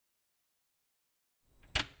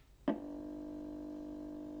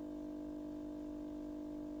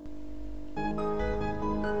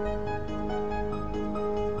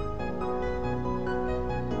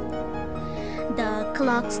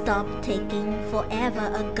clock stopped ticking forever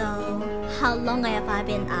ago. How long have I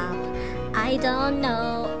been up? I don't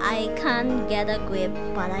know. I can't get a grip,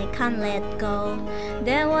 but I can't let go.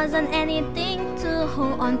 There wasn't anything to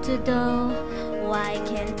hold on to though. Why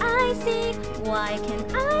can't I see? Why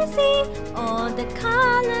can't I see all the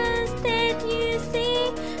colors that you see?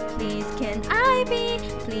 Please can I be?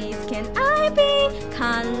 Please can I be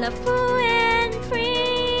colorful and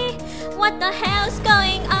free? What the hell's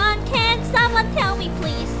going on? Can someone tell me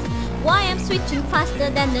please? Why I'm switching faster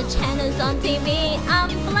than the channels on TV? I'm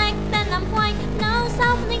black, then I'm white. No,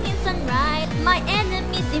 something isn't right. My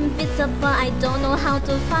enemy's invisible, I don't know how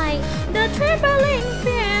to fight. The trembling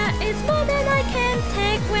fear is more than I can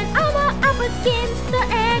take when I'm up against the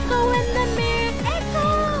echo and the mirror echo.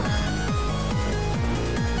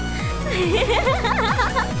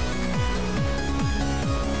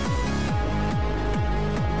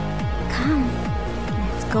 Come,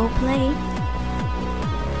 let's go play.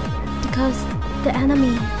 Because the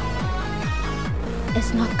enemy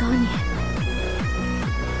is not gone yet.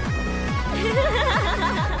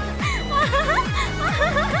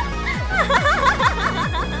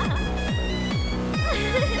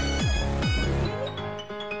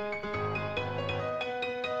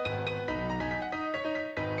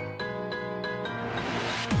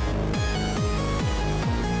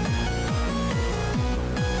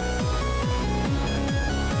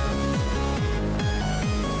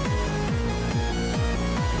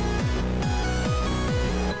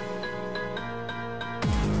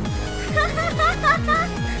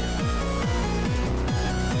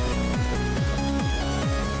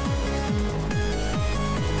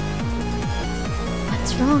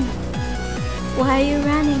 What's wrong? Why are you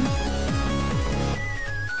running?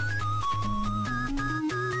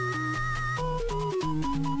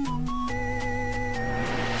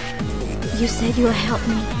 You said you would help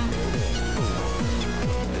me.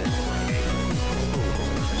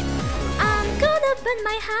 I'm gonna burn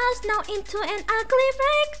my house now into an ugly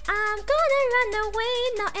wreck. I'm gonna run away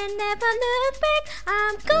now and never look back.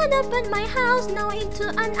 I'm gonna burn my house now into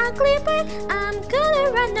an ugly wreck. I'm gonna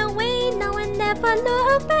run away now and never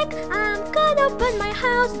look back. I'm gonna burn my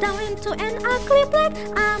house down into an ugly black.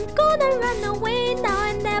 I'm gonna run away now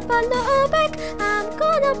and never look back. I'm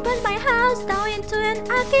gonna burn my house down into an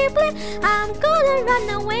ugly black. I'm gonna run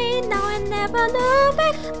away now and never look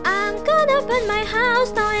back. I'm gonna burn my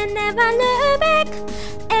house down and never look back.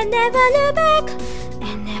 And never look back.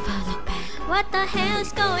 And never look back. What the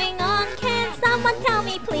hell's going on? Can someone tell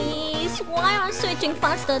me please? Why I'm switching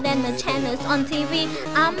faster than the channels on TV?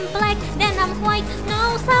 I'm black, then I'm white.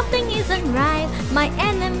 No, something isn't right. My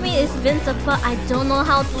enemy is invincible, I don't know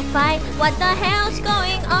how to fight. What the hell's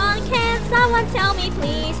going on? Can someone tell me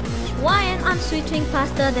please? Why am I switching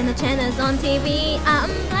faster than the channels on TV?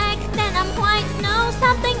 I'm black, then I'm white. No,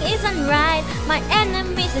 something isn't right. My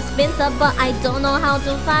enemy is invincible, I don't know how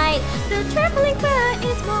to fight. The trembling fear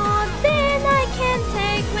is more than I can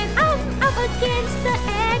take when I'm up against the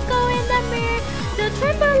echo in the mirror. The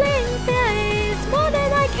trembling fear is more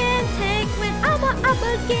than I can take when I'm up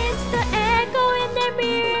against the echo in the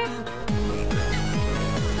mirror.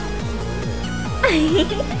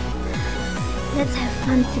 Let's have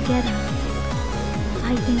fun together,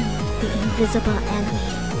 fighting the invisible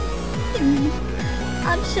enemy.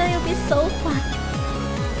 I'm sure it'll be so fun.